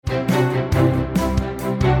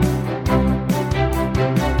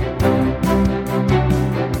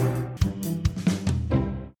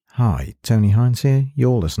Tony Hines here.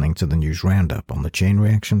 You're listening to the News Roundup on the Chain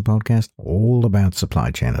Reaction Podcast, all about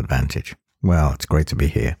supply chain advantage. Well, it's great to be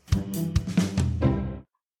here.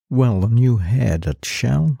 Well, the new head at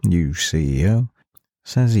Shell, new CEO,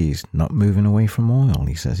 says he's not moving away from oil.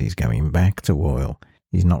 He says he's going back to oil.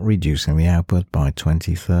 He's not reducing the output by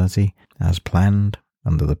 2030 as planned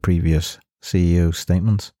under the previous CEO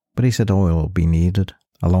statements. But he said oil will be needed,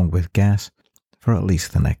 along with gas, for at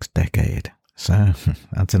least the next decade. So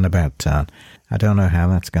that's in about turn. I don't know how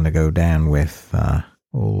that's going to go down with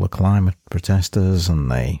all the climate protesters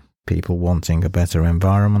and the people wanting a better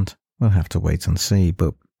environment. We'll have to wait and see,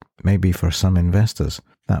 but maybe for some investors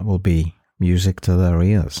that will be music to their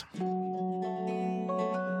ears.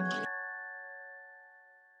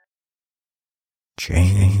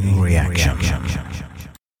 Chain Reaction.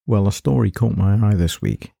 Well, a story caught my eye this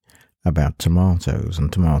week about tomatoes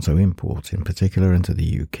and tomato imports in particular into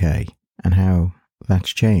the UK and how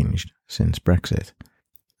that's changed since Brexit.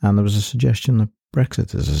 And there was a suggestion that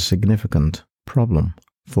Brexit is a significant problem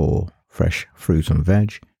for fresh fruit and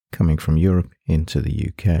veg coming from Europe into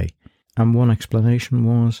the UK. And one explanation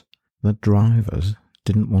was that drivers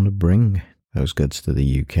didn't want to bring those goods to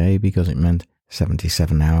the UK because it meant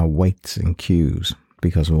 77-hour waits in queues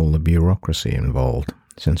because of all the bureaucracy involved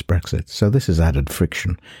since Brexit. So this has added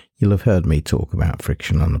friction. You'll have heard me talk about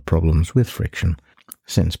friction and the problems with friction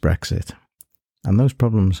since Brexit. And those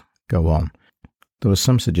problems go on. There was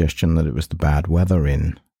some suggestion that it was the bad weather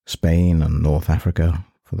in Spain and North Africa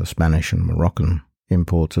for the Spanish and Moroccan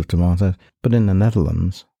imports of tomatoes. But in the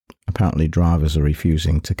Netherlands, apparently drivers are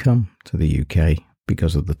refusing to come to the UK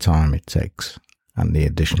because of the time it takes and the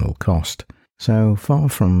additional cost. So far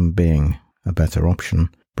from being a better option,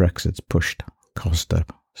 Brexit's pushed cost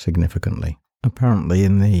up significantly. Apparently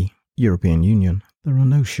in the European Union, there are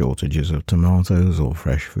no shortages of tomatoes or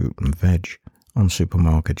fresh fruit and veg on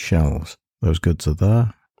supermarket shelves. Those goods are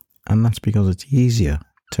there, and that's because it's easier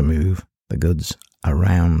to move the goods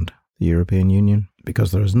around the European Union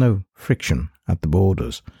because there is no friction at the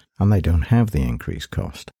borders and they don't have the increased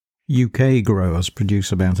cost. UK growers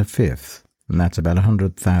produce about a fifth, and that's about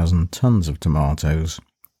 100,000 tonnes of tomatoes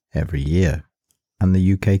every year. And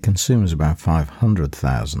the UK consumes about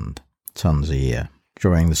 500,000 tonnes a year.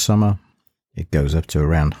 During the summer, it goes up to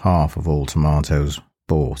around half of all tomatoes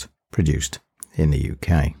produced in the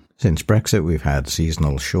UK. Since Brexit, we've had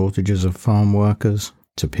seasonal shortages of farm workers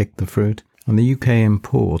to pick the fruit, and the UK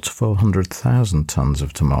imports 400,000 tonnes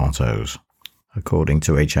of tomatoes, according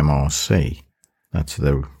to HMRC. That's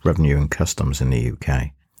the Revenue and Customs in the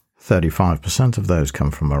UK. 35% of those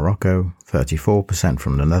come from Morocco, 34%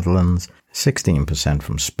 from the Netherlands, 16%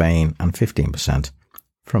 from Spain, and 15%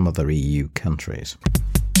 from other EU countries.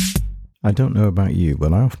 I don't know about you,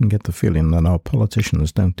 but I often get the feeling that our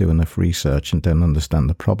politicians don't do enough research and don't understand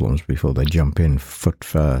the problems before they jump in foot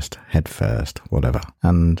first, head first, whatever.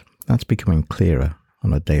 And that's becoming clearer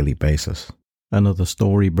on a daily basis. Another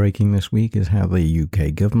story breaking this week is how the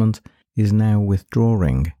UK government is now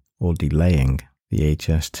withdrawing or delaying the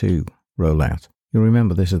HS2 rollout. You'll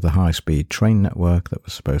remember this is the high-speed train network that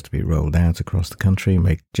was supposed to be rolled out across the country,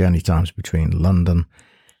 make journey times between London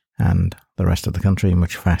and the rest of the country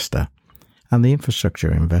much faster. And the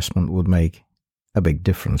infrastructure investment would make a big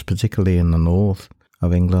difference, particularly in the north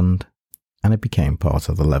of England, and it became part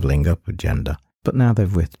of the levelling up agenda. But now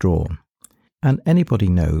they've withdrawn. And anybody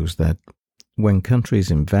knows that when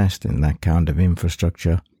countries invest in that kind of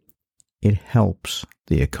infrastructure, it helps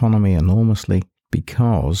the economy enormously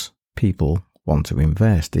because people want to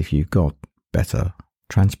invest. If you've got better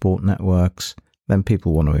transport networks, then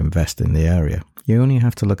people want to invest in the area. You only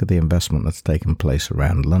have to look at the investment that's taken place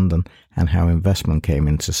around London and how investment came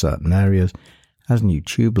into certain areas as new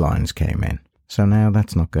tube lines came in. So now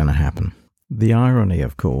that's not going to happen. The irony,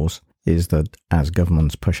 of course, is that as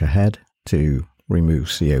governments push ahead to remove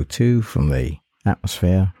CO2 from the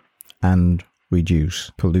atmosphere and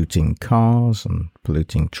reduce polluting cars and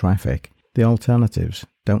polluting traffic, the alternatives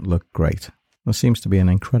don't look great. There seems to be an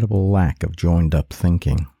incredible lack of joined-up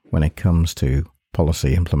thinking when it comes to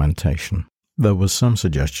policy implementation. There was some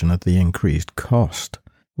suggestion that the increased cost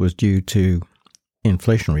was due to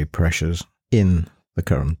inflationary pressures in the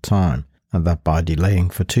current time, and that by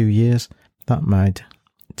delaying for 2 years, that might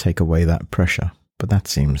take away that pressure. But that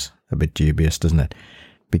seems a bit dubious, doesn't it?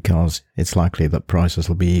 Because it's likely that prices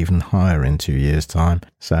will be even higher in 2 years' time.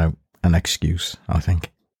 So an excuse, I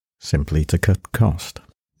think, simply to cut cost.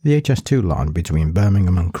 The HS2 line between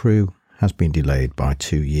Birmingham and Crewe has been delayed by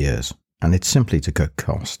 2 years, and it's simply to cut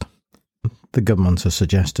cost. The government has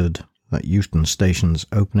suggested that Euston Station's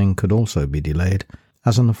opening could also be delayed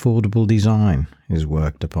as an affordable design is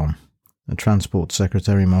worked upon. the Transport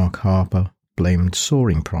Secretary Mark Harper blamed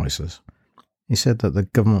soaring prices. He said that the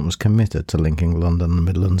government was committed to linking London, the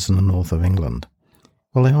Midlands and the north of England.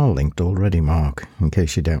 Well, they are linked already, Mark, in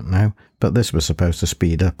case you don't know, but this was supposed to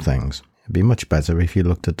speed up things. It'd be much better if you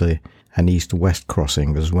looked at an east-west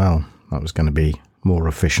crossing as well. That was going to be more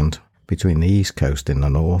efficient between the east coast in the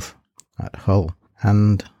north, at Hull,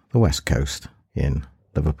 and the west coast in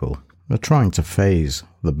Liverpool. They're trying to phase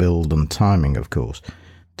the build and timing, of course,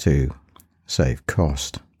 to save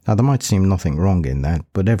cost. Now, there might seem nothing wrong in that,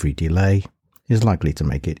 but every delay is likely to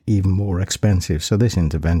make it even more expensive. So this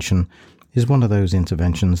intervention is one of those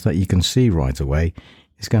interventions that you can see right away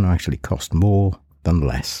is going to actually cost more than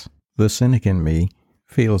less. The cynic in me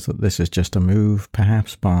feels that this is just a move,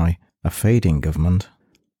 perhaps by a fading government,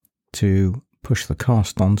 to push the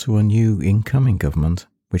cost onto a new incoming government,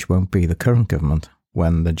 which won't be the current government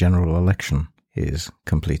when the general election is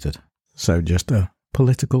completed. So just a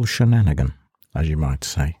political shenanigan, as you might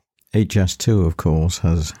say. HS2, of course,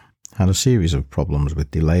 has had a series of problems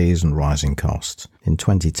with delays and rising costs. In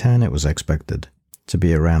 2010, it was expected to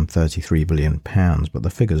be around £33 billion, but the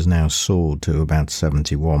figure's now soared to about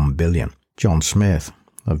 £71 billion. John Smith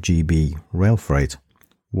of GB Rail Freight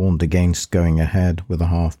warned against going ahead with a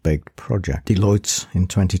half-baked project. Deloitte in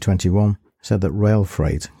 2021 said that rail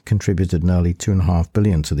freight contributed nearly £2.5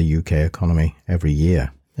 billion to the UK economy every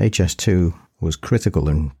year. HS2 was critical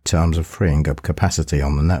in terms of freeing up capacity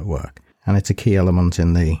on the network, and it's a key element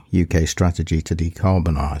in the UK strategy to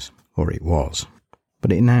decarbonise, or it was.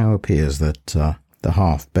 But it now appears that the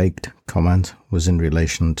half-baked comment was in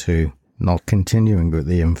relation to not continuing with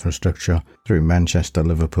the infrastructure through Manchester,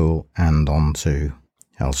 Liverpool and on to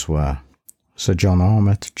elsewhere. Sir John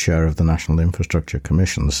Armitt, chair of the National Infrastructure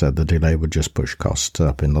Commission, said the delay would just push costs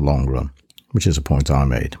up in the long run, which is a point I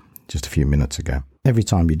made just a few minutes ago. Every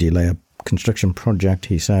time you delay a construction project,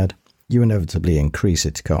 he said, you inevitably increase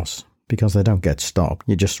its costs because they don't get stopped.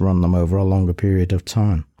 You just run them over a longer period of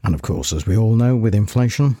time. And of course, as we all know, with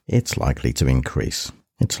inflation, it's likely to increase.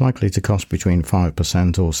 It's likely to cost between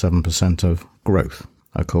 5% or 7% of growth,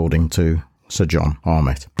 according to Sir John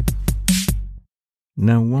Armitt.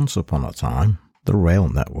 Now, once upon a time, the rail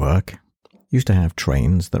network used to have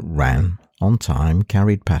trains that ran on time,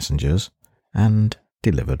 carried passengers, and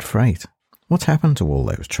delivered freight. What's happened to all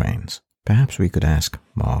those trains? Perhaps we could ask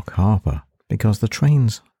Mark Harper, because the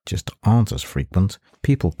trains just aren't as frequent,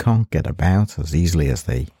 people can't get about as easily as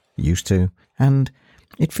they used to, and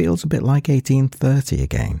it feels a bit like 1830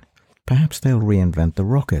 again. Perhaps they'll reinvent the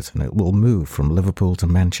rocket and it will move from Liverpool to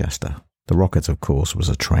Manchester. The rocket, of course, was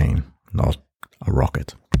a train, not a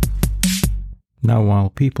rocket. Now, while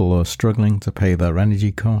people are struggling to pay their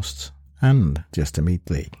energy costs and just to meet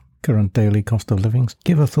the current daily cost of living,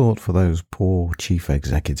 give a thought for those poor chief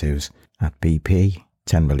executives at BP,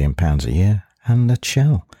 £10 million a year, and at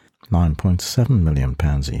Shell, £9.7 million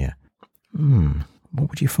a year. What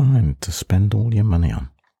would you find to spend all your money on?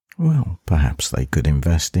 Well, perhaps they could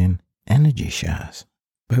invest in energy shares.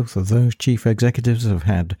 Both of those chief executives have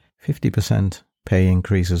had 50% pay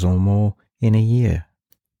increases or more in a year.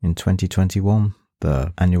 In 2021,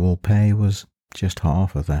 the annual pay was just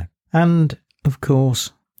half of that. And, of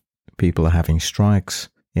course, people are having strikes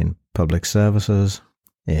in public services,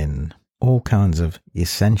 in all kinds of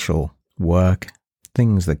essential work,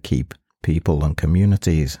 things that keep people and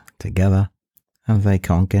communities together, and they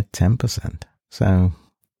can't get 10%. So,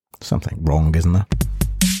 something wrong, isn't there?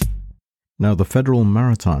 Now, the Federal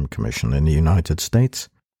Maritime Commission in the United States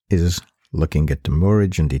is looking at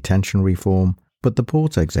demurrage and detention reform, but the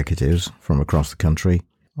port executives from across the country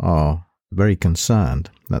are very concerned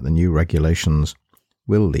that the new regulations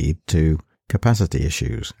will lead to capacity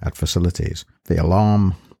issues at facilities. The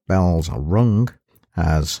alarm bells are rung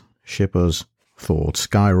as shippers thought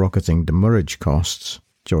skyrocketing demurrage costs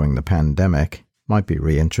during the pandemic might be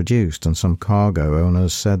reintroduced, and some cargo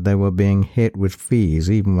owners said they were being hit with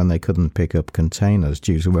fees even when they couldn't pick up containers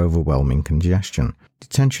due to overwhelming congestion.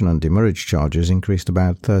 Detention and demurrage charges increased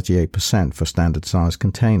about 38% for standard-sized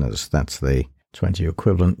containers. That's the 20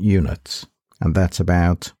 equivalent units. And that's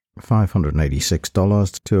about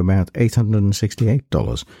 $586 to about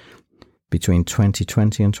 $868 between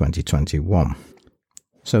 2020 and 2021.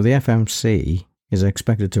 So the FMC is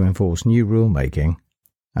expected to enforce new rulemaking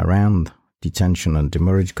around detention and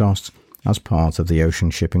demurrage costs as part of the Ocean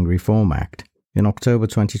Shipping Reform Act. In October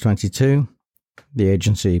 2022, the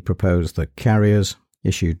agency proposed that carriers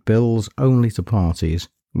issued bills only to parties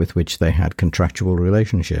with which they had contractual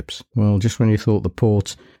relationships. Well, just when you thought the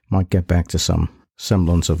ports might get back to some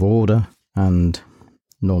semblance of order and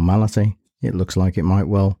normality, it looks like it might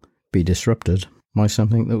well be disrupted by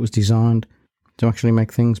something that was designed to actually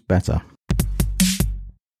make things better.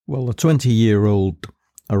 Well, the 20-year-old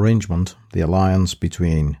arrangement, the alliance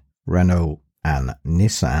between Renault and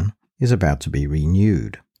Nissan, is about to be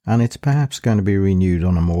renewed, and it's perhaps going to be renewed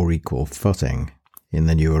on a more equal footing in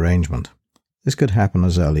the new arrangement. This could happen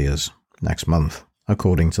as early as next month,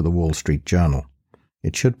 according to the Wall Street Journal.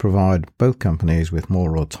 It should provide both companies with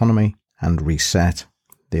more autonomy and reset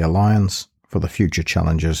the alliance for the future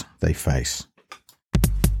challenges they face.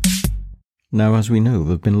 Now, as we know,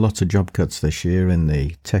 there have been lots of job cuts this year in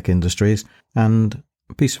the tech industries, and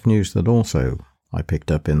a piece of news that also I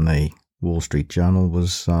picked up in the Wall Street Journal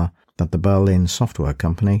was that the Berlin software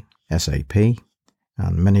company, SAP,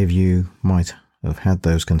 and many of you might have had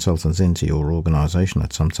those consultants into your organisation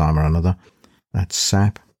at some time or another, that's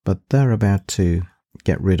SAP, but they're about to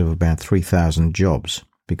get rid of about 3,000 jobs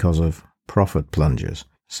because of profit plunges.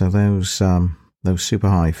 So those super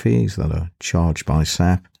high fees that are charged by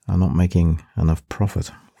SAP are not making enough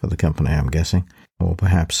profit for the company, I'm guessing, or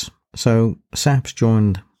perhaps. So SAP's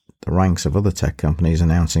joined the ranks of other tech companies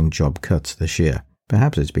announcing job cuts this year.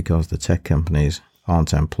 Perhaps it's because the tech companies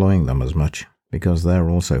aren't employing them as much, because they're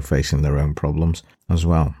also facing their own problems as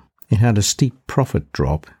well. It had a steep profit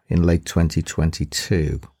drop in late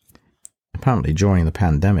 2022. Apparently during the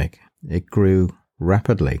pandemic, it grew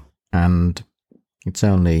rapidly, and it's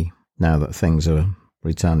only now that things are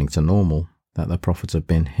returning to normal that the profits have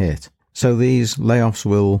been hit. So these layoffs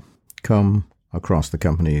will come across the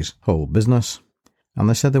company's whole business, and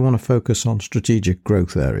they said they want to focus on strategic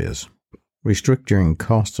growth areas. Restructuring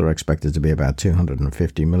costs are expected to be about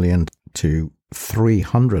 250 million to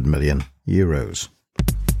 300 million euros.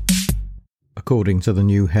 According to the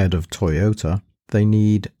new head of Toyota, they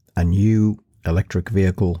need a new electric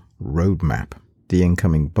vehicle roadmap. The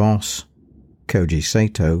incoming boss, Koji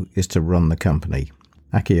Sato, is to run the company.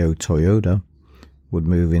 Akio Toyoda would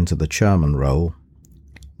move into the chairman role,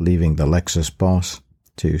 leaving the Lexus boss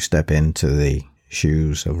to step into the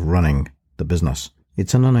shoes of running the business.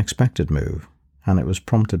 It's an unexpected move, and it was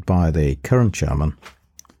prompted by the current chairman,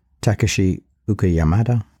 Takashi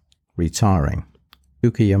Ukiyamada, retiring.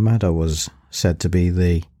 Ukiyamada was said to be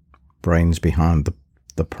the brains behind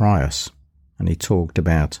the Prius, and he talked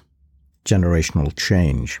about generational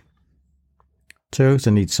change.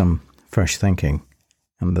 Toyota needs some fresh thinking,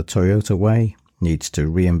 and the Toyota way needs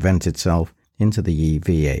to reinvent itself into the EV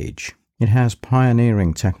age. It has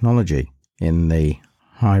pioneering technology in the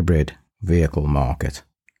hybrid vehicle market,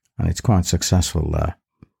 and it's quite successful there,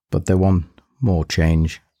 but they want more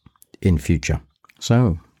change in future.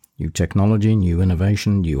 So, new technology, new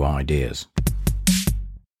innovation, new ideas.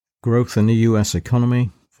 Growth in the US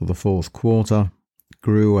economy for the fourth quarter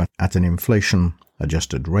grew at an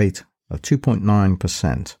inflation-adjusted rate of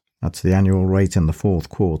 2.9%. That's the annual rate in the fourth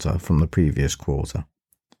quarter from the previous quarter.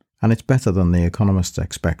 And it's better than the economists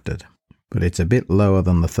expected, but it's a bit lower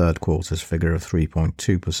than the third quarter's figure of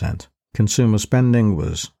 3.2%. Consumer spending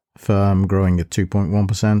was firm, growing at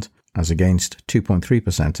 2.1%, as against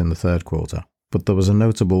 2.3% in the third quarter. But there was a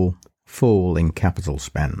notable fall in capital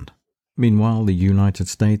spend. Meanwhile, the United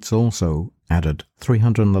States also added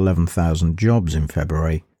 311,000 jobs in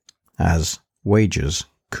February as wages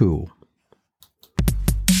cool.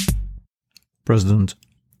 President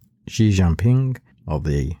Xi Jinping of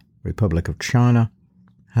the Republic of China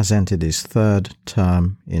has entered his third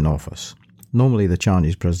term in office. Normally the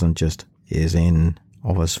Chinese president just is in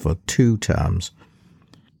office for 2 terms,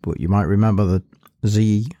 but you might remember that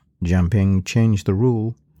Xi Jinping changed the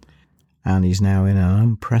rule and he's now in an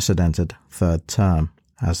unprecedented third term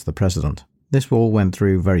as the president. This all went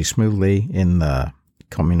through very smoothly in the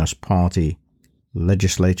Communist Party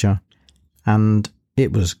legislature, and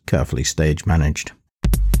it was carefully stage managed.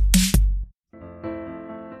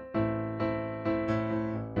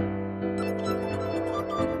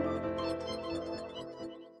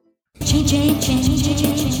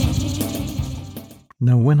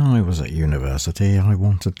 Now, when I was at university, I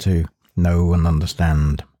wanted to know and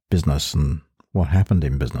understand business and what happened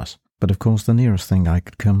in business. But of course, the nearest thing I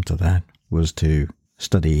could come to that was to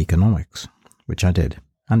study economics, which I did,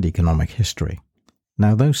 and economic history.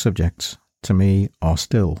 Now, those subjects, to me, are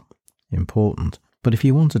still important. But if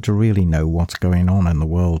you wanted to really know what's going on in the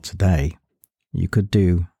world today, you could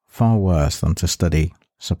do far worse than to study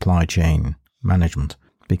supply chain management,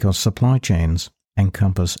 because supply chains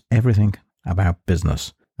encompass everything about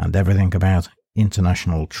business and everything about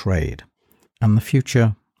international trade. And the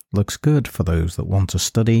future looks good for those that want to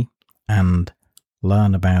study and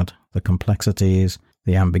learn about the complexities,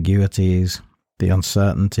 the ambiguities, the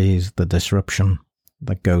uncertainties, the disruption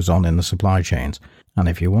that goes on in the supply chains. And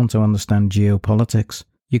if you want to understand geopolitics,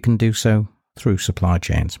 you can do so through supply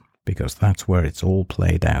chains, because that's where it's all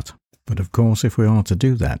played out. But of course, if we are to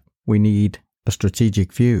do that, we need a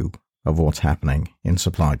strategic view of what's happening in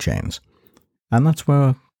supply chains. And that's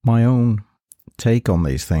where my own take on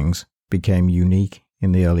these things became unique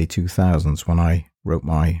in the early 2000s when I wrote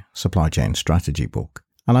my supply chain strategy book.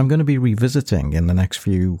 And I'm going to be revisiting in the next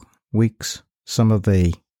few weeks some of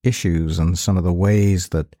the issues and some of the ways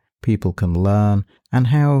that people can learn and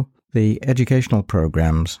how the educational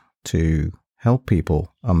programs to help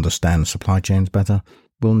people understand supply chains better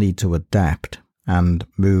will need to adapt and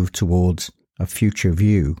move towards a future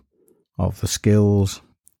view of the skills,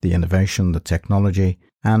 the innovation, the technology,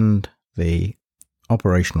 and the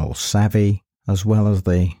operational savvy, as well as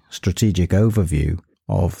the strategic overview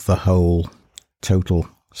of the whole total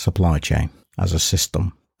supply chain as a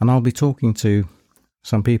system. And I'll be talking to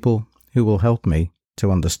some people who will help me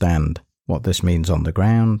to understand what this means on the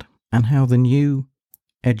ground and how the new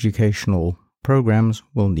educational programs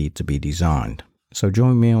will need to be designed. So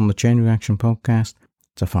join me on the Chain Reaction podcast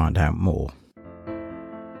to find out more.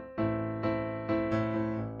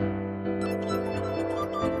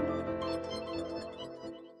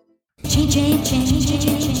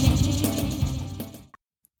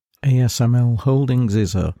 ASML Holdings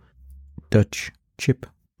is a Dutch chip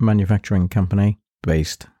manufacturing company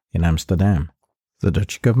based in Amsterdam. The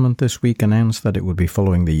Dutch government this week announced that it would be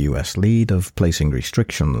following the US lead of placing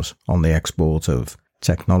restrictions on the export of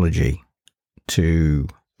technology to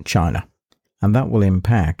China. And that will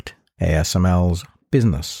impact ASML's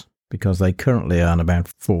business because they currently earn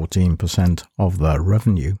about 14% of their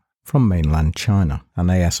revenue from mainland China, and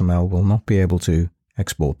ASML will not be able to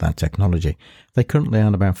export that technology. They currently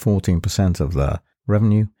earn about 14% of their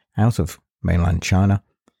revenue out of mainland China,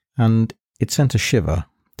 and it sent a shiver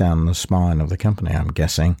down the spine of the company, I'm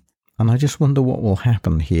guessing. And I just wonder what will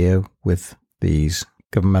happen here with these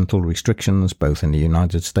governmental restrictions, both in the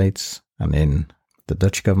United States and in the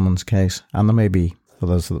Dutch government's case, and there may be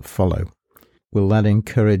others that follow. Will that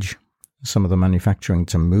encourage some of the manufacturing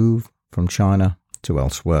to move from China to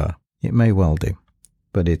elsewhere? It may well do,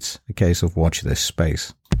 but it's a case of watch this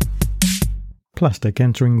space. Plastic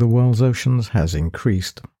entering the world's oceans has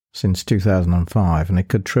increased since 2005, and it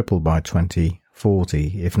could triple by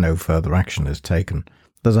 2040 if no further action is taken.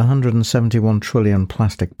 There's 171 trillion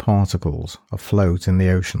plastic particles afloat in the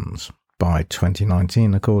oceans by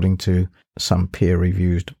 2019, according to some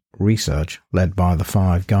peer-reviewed research led by the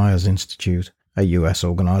Five Guys Institute, a US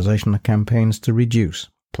organization that campaigns to reduce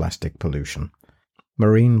plastic pollution.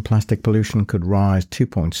 Marine plastic pollution could rise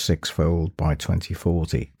 2.6-fold by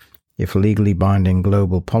 2040 if legally binding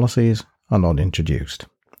global policies are not introduced.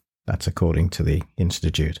 That's according to the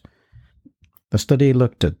Institute. The study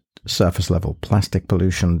looked at surface-level plastic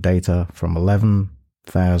pollution data from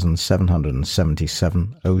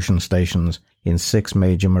 11,777 ocean stations in 6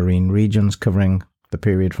 major marine regions covering the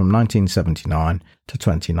period from 1979 to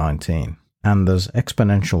 2019. And there's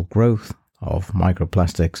exponential growth of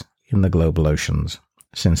microplastics in the global oceans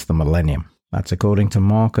since the millennium. That's according to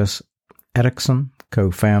Marcus Ericsson,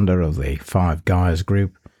 co-founder of the Five Guys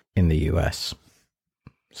group in the US.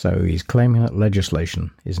 So he's claiming that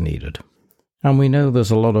legislation is needed. And we know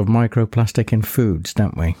there's a lot of microplastic in foods,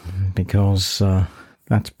 don't we? Because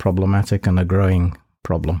that's problematic and a growing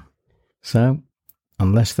problem. So,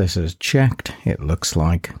 unless this is checked, it looks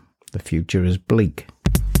like the future is bleak.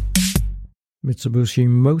 Mitsubishi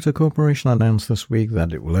Motor Corporation announced this week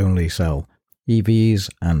that it will only sell EVs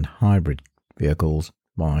and hybrid vehicles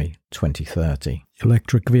by 2030.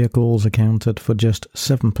 Electric vehicles accounted for just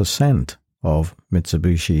 7% of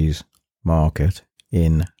Mitsubishi's market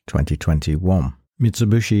in 2021.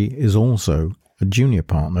 Mitsubishi is also a junior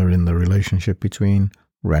partner in the relationship between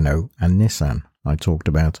Renault and Nissan, I talked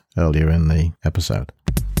about earlier in the episode.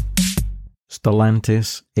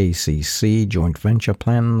 Stellantis ACC joint venture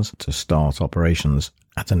plans to start operations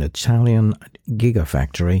at an Italian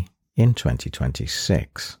gigafactory in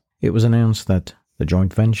 2026. It was announced that the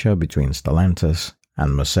joint venture between Stellantis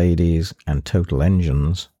and Mercedes and Total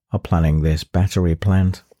Engines are planning this battery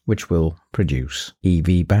plant, which will produce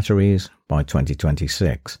EV batteries by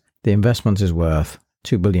 2026. The investment is worth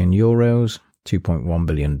 €2 billion, $2.1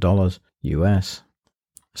 billion US.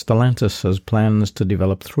 Stellantis has plans to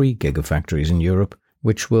develop 3 gigafactories in Europe,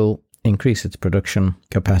 which will increase its production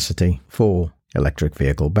capacity for electric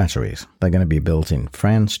vehicle batteries. They're going to be built in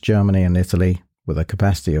France, Germany and Italy with a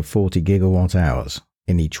capacity of 40 gigawatt hours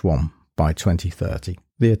in each one by 2030.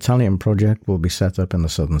 The Italian project will be set up in the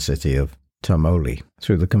southern city of Termoli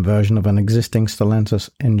through the conversion of an existing Stellantis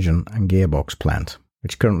engine and gearbox plant,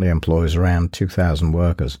 which currently employs around 2,000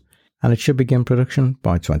 workers, and it should begin production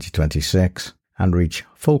by 2026 and reach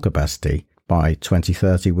full capacity by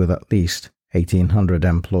 2030 with at least 1,800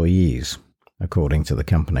 employees, according to the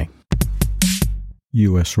company.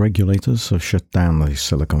 US regulators have shut down the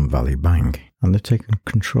Silicon Valley Bank, and they've taken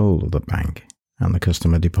control of the bank and the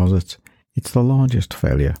customer deposits. It's the largest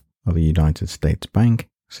failure of a United States bank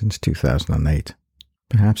since 2008.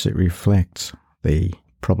 Perhaps it reflects the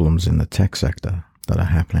problems in the tech sector that are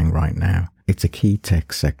happening right now. It's a key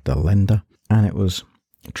tech sector lender, and it was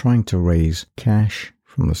trying to raise cash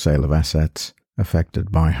from the sale of assets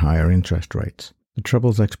affected by higher interest rates. The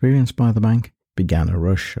troubles experienced by the bank began a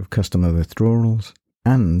rush of customer withdrawals,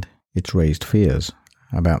 and it's raised fears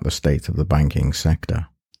about the state of the banking sector.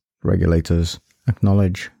 Regulators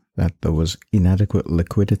acknowledge that there was inadequate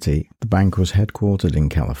liquidity. The bank was headquartered in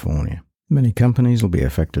California. Many companies will be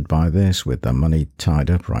affected by this with their money tied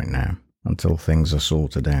up right now until things are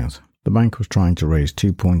sorted out. The bank was trying to raise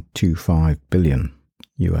 $2.25 billion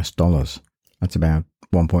US dollars. That's about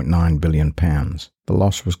 1.9 billion pounds. The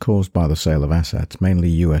loss was caused by the sale of assets, mainly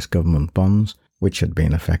US government bonds, which had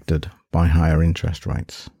been affected by higher interest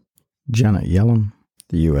rates. Janet Yellen,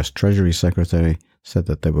 the US Treasury Secretary, said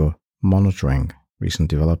that they were monitoring recent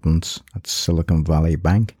developments at Silicon Valley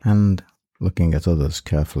Bank and looking at others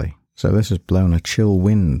carefully. So this has blown a chill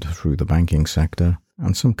wind through the banking sector,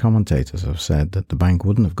 and some commentators have said that the bank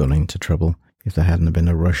wouldn't have gone into trouble if there hadn't been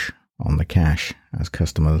a rush on the cash as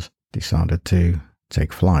customers decided to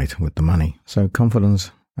take flight with the money. So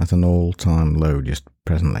confidence at an all-time low just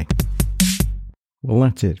presently. Well,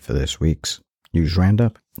 that's it for this week's News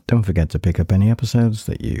Roundup. Don't forget to pick up any episodes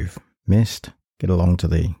that you've missed. Get along to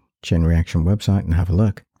the Chain Reaction website and have a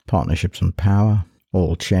look. Partnerships and Power,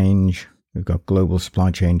 All Change. We've got Global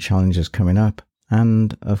Supply Chain Challenges coming up.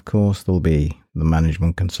 And, of course, there'll be the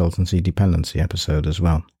Management Consultancy Dependency episode as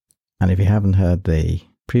well. And if you haven't heard the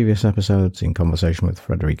previous episodes in conversation with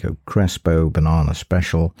Federico Crespo, Banana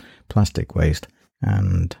Special, Plastic Waste,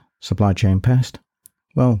 and Supply Chain Pest,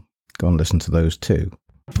 well, go and listen to those too.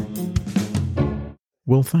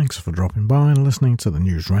 Well, thanks for dropping by and listening to the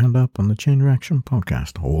News Roundup on the Chain Reaction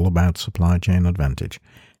podcast, all about Supply Chain Advantage.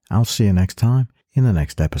 I'll see you next time in the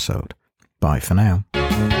next episode. Bye for now.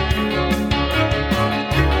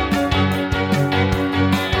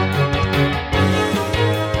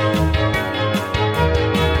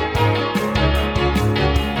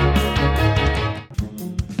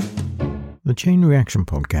 The Chain Reaction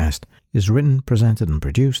podcast is written, presented and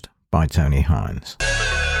produced by Tony Hines.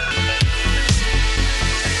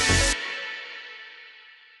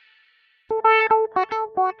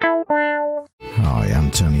 Hi,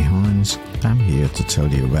 I'm Tony Hines. I'm here to tell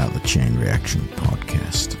you about the Chain Reaction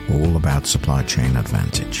podcast, all about supply chain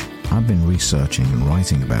advantage. I've been researching and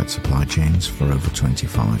writing about supply chains for over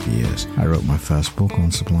 25 years. I wrote my first book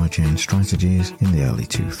on supply chain strategies in the early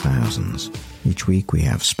 2000s. Each week we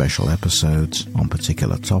have special episodes on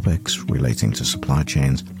particular topics relating to supply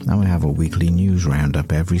chains, and we have a weekly news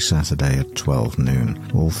roundup every Saturday at 12 noon,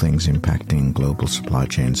 all things impacting global supply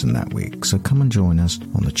chains in that week. So come and join us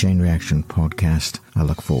on the Chain Reaction podcast. I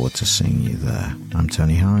look forward to seeing you there. I'm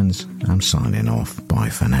Tony Hines. I'm signing off. Bye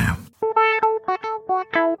for now.